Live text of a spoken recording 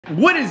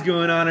What is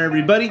going on,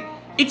 everybody?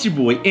 It's your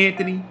boy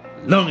Anthony,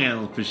 Long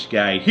Island Fish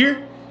Guy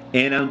here,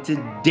 and on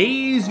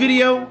today's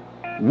video,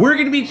 we're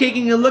going to be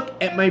taking a look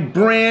at my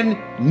brand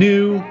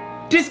new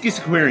Discus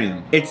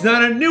aquarium. It's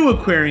not a new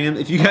aquarium.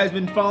 If you guys have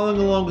been following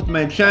along with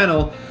my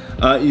channel,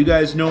 you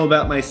guys know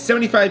about my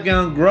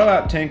 75-gallon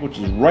grow-out tank, which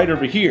is right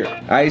over here.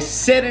 I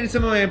said in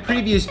some of my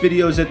previous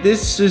videos that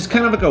this is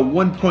kind of like a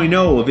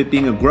 1.0 of it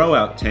being a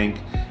grow-out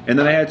tank, and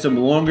then I had some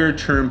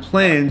longer-term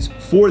plans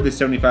for the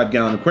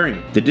 75-gallon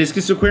aquarium. The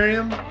Discus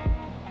aquarium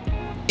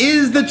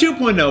is the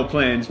 2.0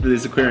 plans for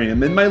this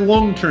aquarium and my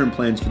long-term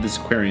plans for this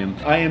aquarium.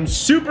 I am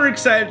super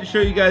excited to show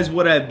you guys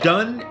what I've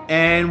done,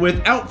 and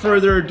without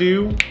further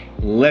ado,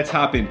 let's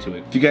hop into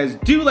it. If you guys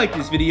do like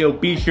this video,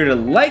 be sure to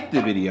like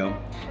the video.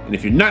 And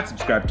if you're not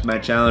subscribed to my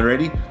channel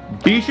already,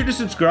 be sure to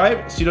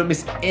subscribe so you don't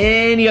miss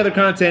any other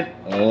content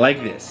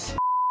like this.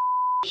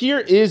 Here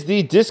is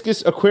the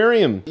Discus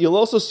aquarium. You'll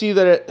also see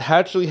that it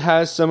actually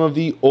has some of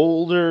the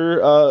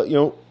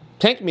older,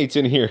 tank mates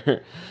in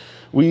here.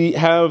 We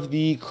have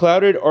the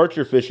clouded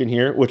archerfish in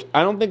here, which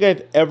I don't think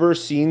I've ever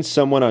seen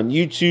someone on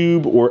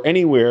YouTube or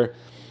anywhere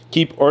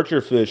keep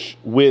archerfish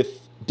with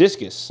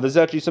Discus. This is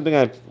actually something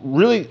I've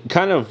really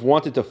kind of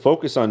wanted to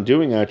focus on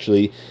doing,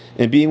 actually,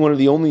 and being one of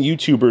the only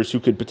YouTubers who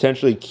could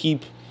potentially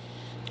keep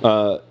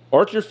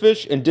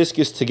archerfish and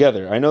Discus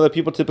together. I know that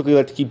people typically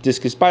like to keep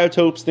Discus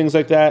biotopes, things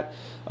like that.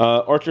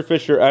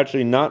 Archerfish are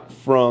actually not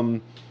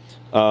from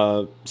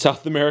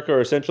South America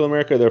or Central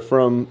America. They're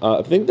from,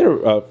 I think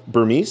they're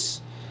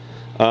Burmese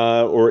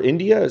or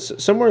India,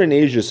 somewhere in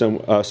Asia,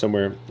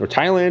 somewhere, or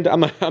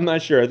Thailand. I'm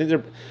not sure. I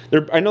think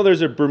I know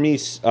there's a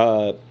Burmese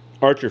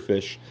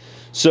archerfish.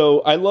 So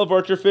I love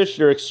archerfish.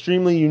 They're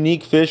extremely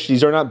unique fish.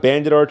 These are not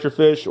banded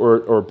archerfish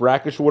or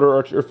brackish water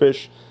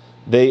archerfish.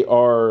 They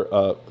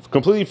are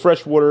completely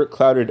freshwater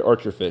clouded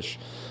archerfish.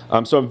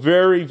 So I'm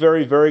very,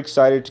 very, very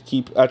excited to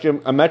keep. Actually,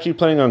 I'm actually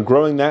planning on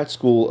growing that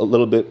school a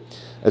little bit,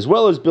 as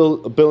well as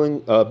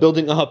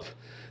building up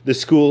the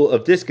school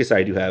of Discus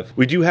I do have.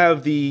 We do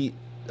have the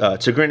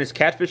Tigrinus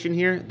catfish in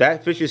here.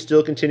 That fish is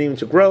still continuing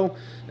to grow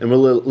and will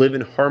live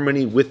in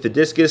harmony with the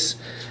Discus.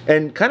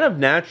 And kind of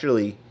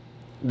naturally,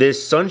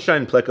 this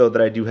sunshine pleco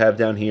that I do have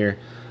down here,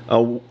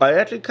 I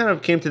actually kind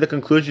of came to the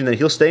conclusion that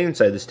he'll stay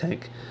inside this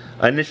tank.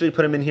 I initially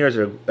put him in here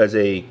as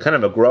a kind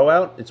of a grow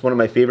out. It's one of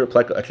my favorite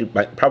pleco, actually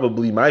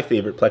probably my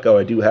favorite pleco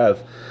I do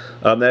have.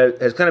 That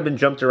has kind of been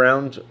jumped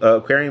around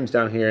aquariums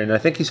down here, and I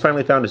think he's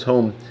finally found his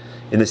home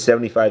in this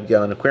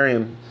 75-gallon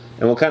aquarium,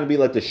 and will kind of be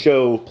like the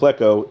show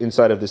pleco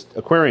inside of this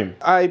aquarium.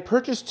 I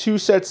purchased 2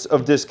 sets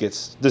of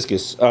Discus.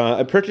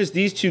 I purchased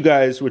these 2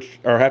 guys, which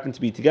happen to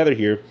be together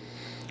here.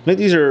 I think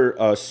these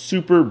are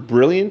super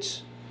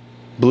brilliant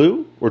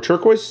blue or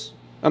turquoise.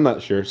 I'm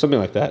not sure, something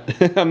like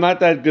that. I'm not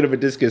that good of a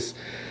Discus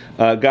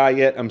guy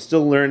yet. I'm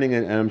still learning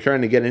and I'm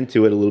trying to get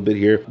into it a little bit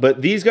here.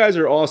 But these guys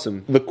are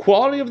awesome. The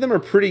quality of them are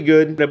pretty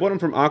good. I bought them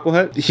from Aqua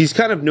Hut. He's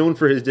kind of known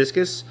for his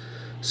Discus,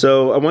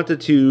 so I wanted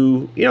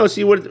to,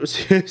 see what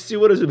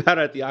it's about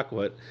at the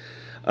Aqua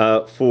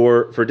Hut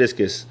for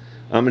Discus.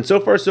 And so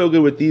far so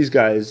good with these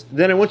guys.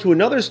 Then I went to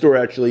another store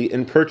actually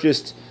and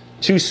purchased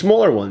 2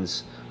 smaller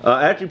ones.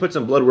 I actually put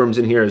some bloodworms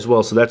in here as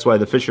well, so that's why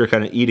the fish are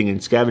kind of eating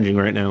and scavenging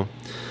right now.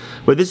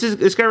 But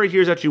this guy right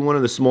here is actually one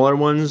of the smaller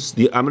ones.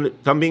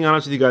 If I'm being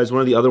honest with you guys,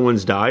 one of the other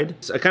ones died.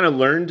 So I kind of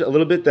learned a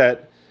little bit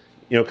that,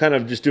 kind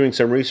of just doing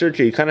some research,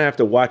 you kind of have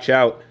to watch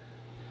out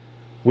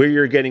where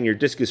you're getting your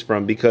Discus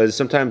from, because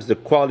sometimes the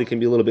quality can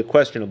be a little bit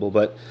questionable.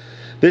 But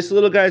this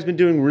little guy's been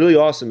doing really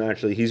awesome,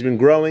 actually. He's been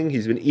growing,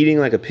 he's been eating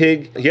like a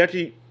pig. He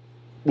actually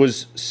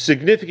was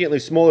significantly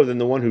smaller than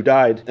the one who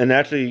died, and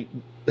actually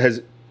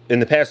has, in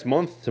the past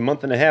month to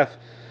month and a half,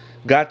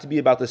 got to be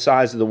about the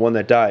size of the one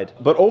that died.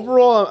 But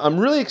overall, I'm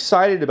really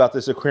excited about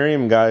this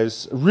aquarium,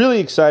 guys.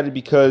 Really excited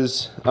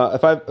because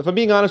if I'm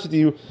being honest with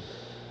you,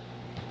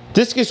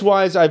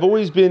 Discus-wise, I've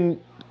always been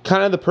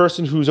kind of the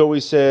person who's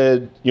always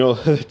said,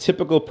 the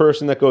typical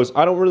person that goes,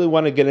 I don't really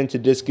want to get into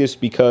Discus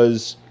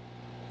because,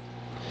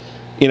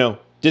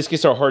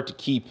 Discus are hard to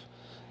keep.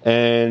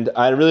 And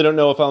I really don't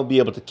know if I'll be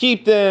able to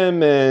keep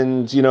them.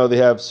 And, they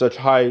have such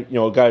high,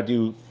 got to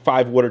do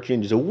 5 water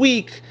changes a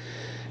week.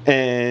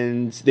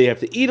 And they have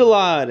to eat a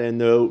lot, and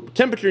the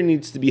temperature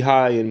needs to be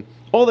high, and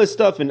all this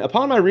stuff. And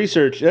upon my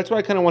research, that's why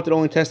I kind of wanted to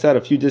only test out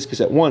a few Discus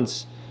at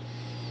once.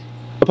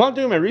 Upon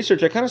doing my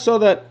research, I kind of saw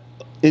that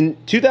in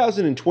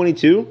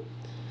 2022,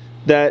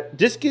 that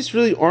Discus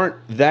really aren't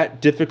that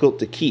difficult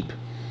to keep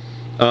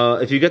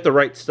if you get the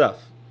right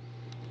stuff.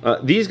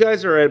 These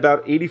guys are at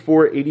about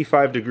 84,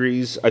 85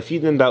 degrees. I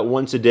feed them about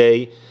once a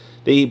day.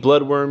 They eat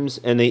bloodworms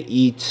and they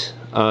eat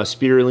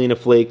spirulina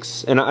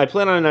flakes. And I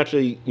plan on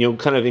actually,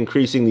 kind of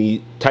increasing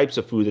the types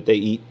of food that they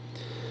eat.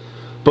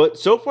 But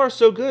so far,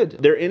 so good.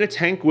 They're in a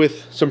tank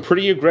with some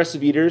pretty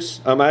aggressive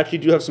eaters. I actually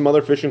do have some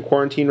other fish in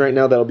quarantine right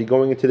now that'll be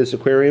going into this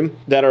aquarium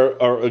that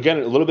are again,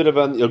 a little bit of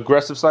on the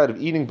aggressive side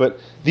of eating. But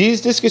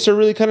these Discus are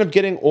really kind of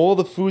getting all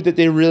the food that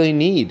they really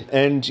need.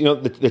 And,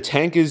 the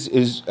tank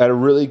is at a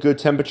really good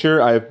temperature.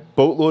 I have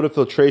boatload of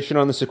filtration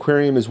on this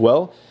aquarium as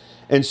well.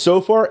 And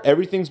so far,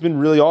 everything's been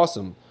really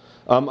awesome.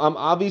 I'm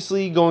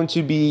obviously going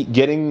to be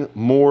getting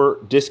more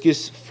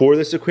Discus for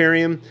this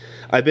aquarium.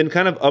 I've been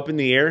kind of up in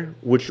the air,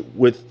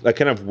 with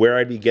kind of where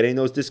I'd be getting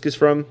those Discus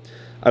from.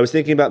 I was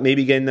thinking about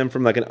maybe getting them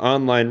from like an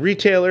online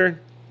retailer,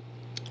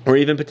 or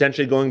even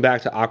potentially going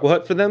back to Aqua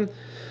Hut for them.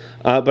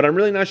 But I'm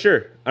really not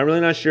sure. I'm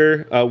really not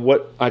sure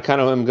what I kind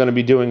of am going to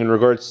be doing in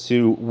regards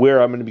to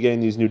where I'm going to be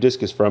getting these new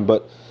Discus from.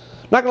 But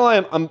not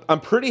gonna lie,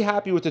 I'm pretty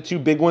happy with the two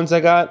big ones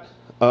I got.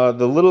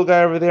 The little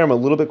guy over there, I'm a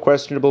little bit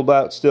questionable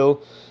about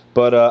still,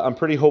 but I'm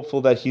pretty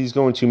hopeful that he's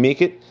going to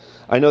make it.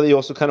 I know that you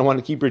also kind of want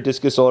to keep your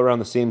Discus all around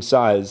the same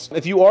size.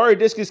 If you are a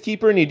Discus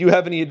keeper and you do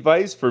have any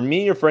advice for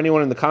me or for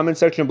anyone in the comment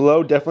section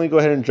below, definitely go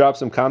ahead and drop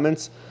some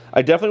comments.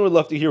 I definitely would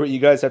love to hear what you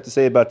guys have to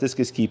say about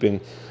Discus keeping.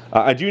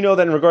 I do know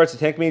that in regards to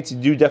tank mates, you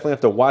do definitely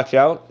have to watch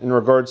out in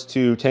regards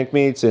to tank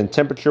mates and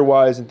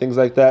temperature-wise and things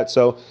like that.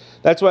 So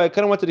that's why I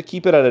kind of wanted to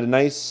keep it at a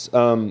nice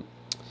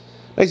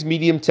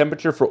medium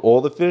temperature for all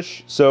the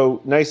fish.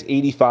 So nice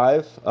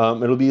 85.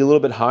 It'll be a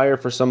little bit higher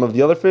for some of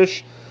the other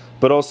fish,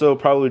 but also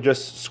probably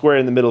just square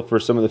in the middle for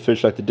some of the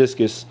fish like the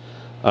Discus.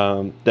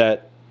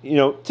 That, you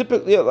know,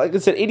 typically, like I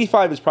said,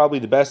 85 is probably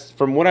the best.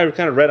 From what I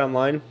kind of read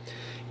online,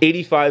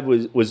 85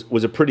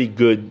 was a pretty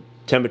good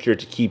temperature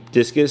to keep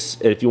Discus,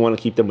 if you want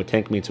to keep them with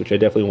tank mates, which I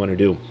definitely want to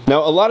do.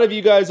 Now, a lot of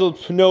you guys will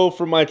know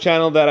from my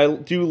channel that I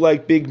do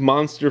like big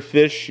monster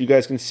fish. You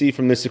guys can see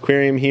from this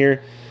aquarium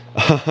here.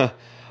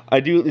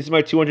 This is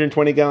my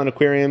 220-gallon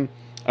aquarium.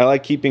 I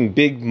like keeping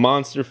big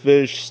monster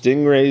fish,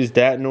 stingrays,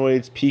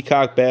 datinoids,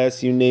 peacock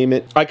bass, you name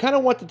it. I kind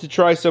of wanted to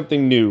try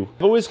something new.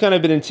 I've always kind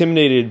of been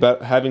intimidated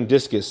about having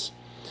Discus,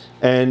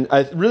 and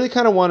I really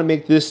kind of want to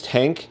make this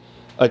tank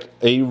like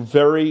a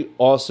very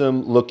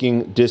awesome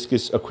looking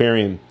Discus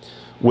aquarium,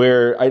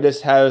 where I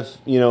just have,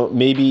 you know,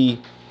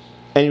 maybe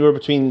anywhere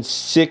between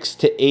 6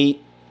 to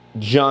 8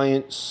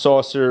 giant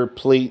saucer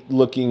plate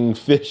looking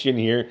fish in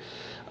here.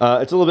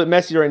 It's a little bit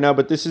messy right now,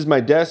 but this is my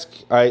desk.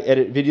 I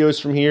edit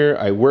videos from here.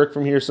 I work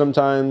from here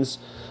sometimes.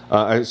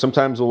 I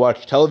sometimes will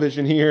watch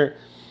television here.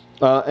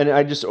 And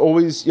I just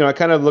always, you know, I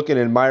kind of look and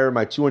admire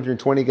my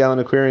 220-gallon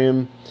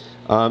aquarium.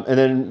 And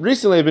then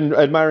recently I've been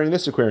admiring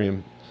this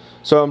aquarium.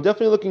 So I'm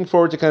definitely looking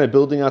forward to kind of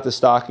building out the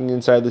stocking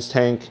inside this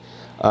tank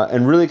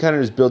and really kind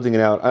of just building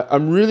it out.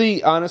 I'm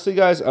really, honestly,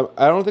 guys,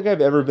 I don't think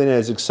I've ever been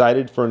as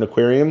excited for an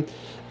aquarium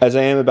as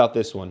I am about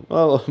this one.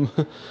 Well,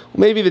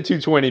 maybe the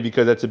 220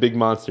 because that's a big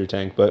monster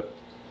tank, but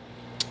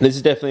this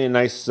is definitely a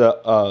nice,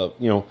 you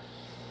know,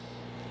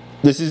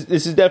 this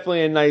is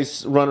definitely a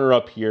nice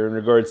runner-up here in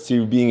regards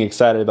to being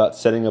excited about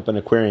setting up an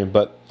aquarium.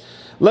 But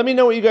let me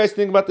know what you guys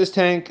think about this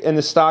tank and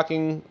the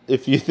stocking,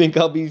 if you think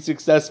I'll be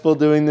successful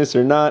doing this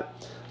or not.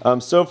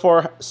 So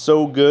far,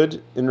 so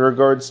good in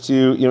regards to,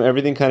 you know,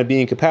 everything kind of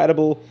being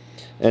compatible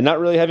and not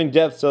really having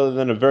depths other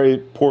than a very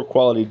poor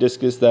quality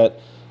Discus that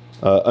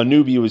a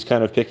newbie was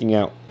kind of picking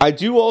out. I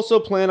do also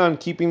plan on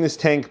keeping this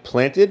tank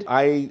planted.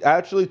 I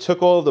actually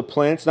took all of the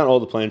plants, not all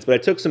the plants, but I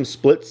took some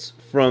splits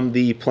from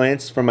the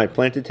plants from my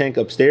planted tank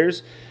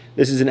upstairs.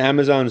 This is an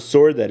Amazon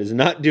sword that is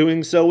not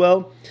doing so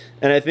well,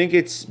 and I think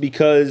it's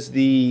because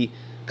the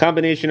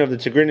combination of the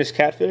Tigrinus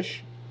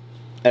catfish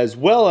as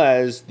well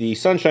as the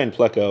sunshine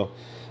pleco,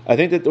 I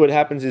think that what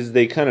happens is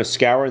they kind of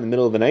scour in the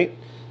middle of the night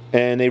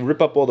and they rip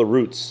up all the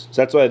roots.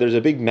 So that's why there's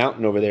a big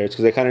mountain over there. It's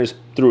because I kind of just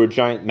threw a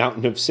giant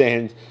mountain of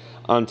sand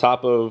on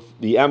top of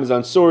the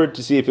Amazon sword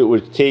to see if it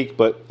would take,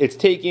 but it's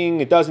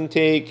taking, it doesn't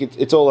take,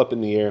 it's all up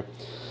in the air.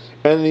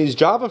 And these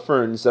Java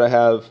ferns that I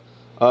have,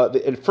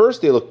 at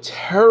first they look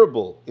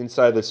terrible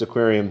inside this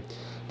aquarium,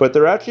 but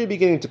they're actually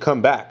beginning to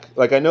come back.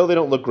 Like, I know they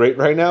don't look great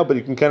right now, but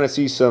you can kind of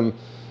see some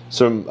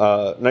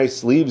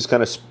nice leaves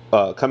kind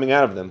of coming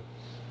out of them.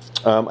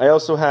 I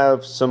also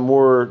have some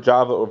more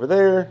Java over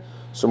there,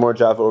 some more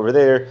Java over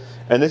there,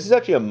 and this is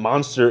actually a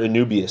monster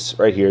Anubias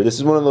right here. This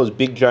is one of those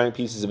big giant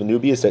pieces of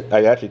Anubias that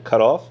I actually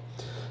cut off.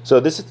 So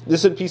this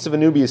piece of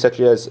Anubias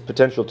actually has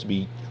potential to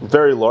be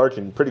very large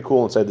and pretty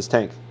cool inside this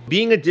tank.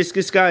 Being a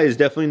Discus guy is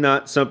definitely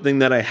not something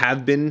that I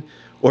have been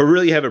or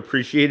really have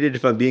appreciated,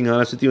 if I'm being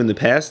honest with you, in the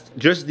past.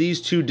 Just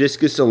these two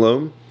Discus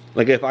alone,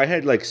 like if I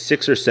had like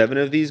 6 or 7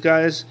 of these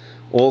guys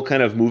all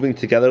kind of moving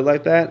together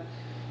like that,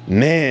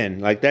 man,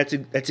 like that's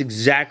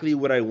exactly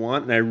what I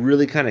want, and I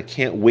really kind of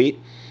can't wait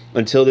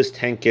until this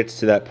tank gets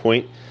to that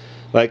point.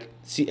 Like,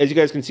 see, as you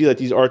guys can see, like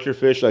these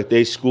Archerfish, like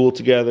they school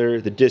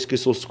together, the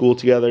Discus will school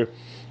together,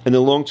 and the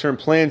long-term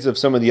plans of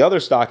some of the other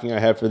stocking I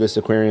have for this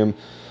aquarium,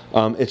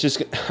 it's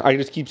just, I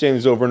just keep saying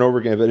this over and over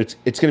again, but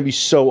it's going to be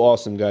so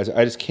awesome, guys.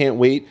 I just can't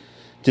wait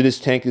till this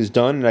tank is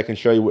done and I can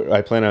show you what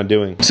I plan on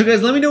doing. So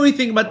guys, let me know what you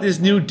think about this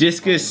new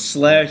Discus /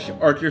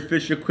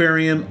 Archerfish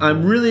aquarium.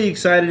 I'm really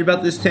excited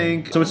about this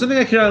tank. So it's something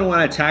I kind of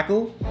want to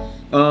tackle.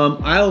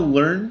 I'll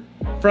learn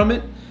from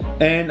it,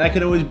 and I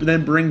can always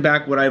then bring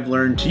back what I've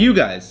learned to you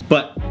guys.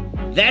 But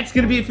that's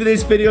gonna be it for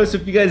this video. So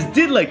if you guys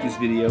did like this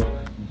video,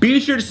 be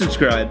sure to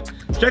subscribe,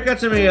 check out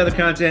some of the other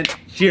content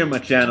here on my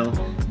channel,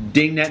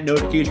 ding that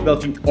notification bell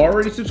if you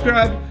already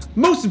subscribed.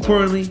 Most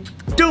importantly,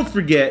 don't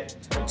forget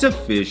to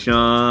fish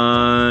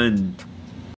on.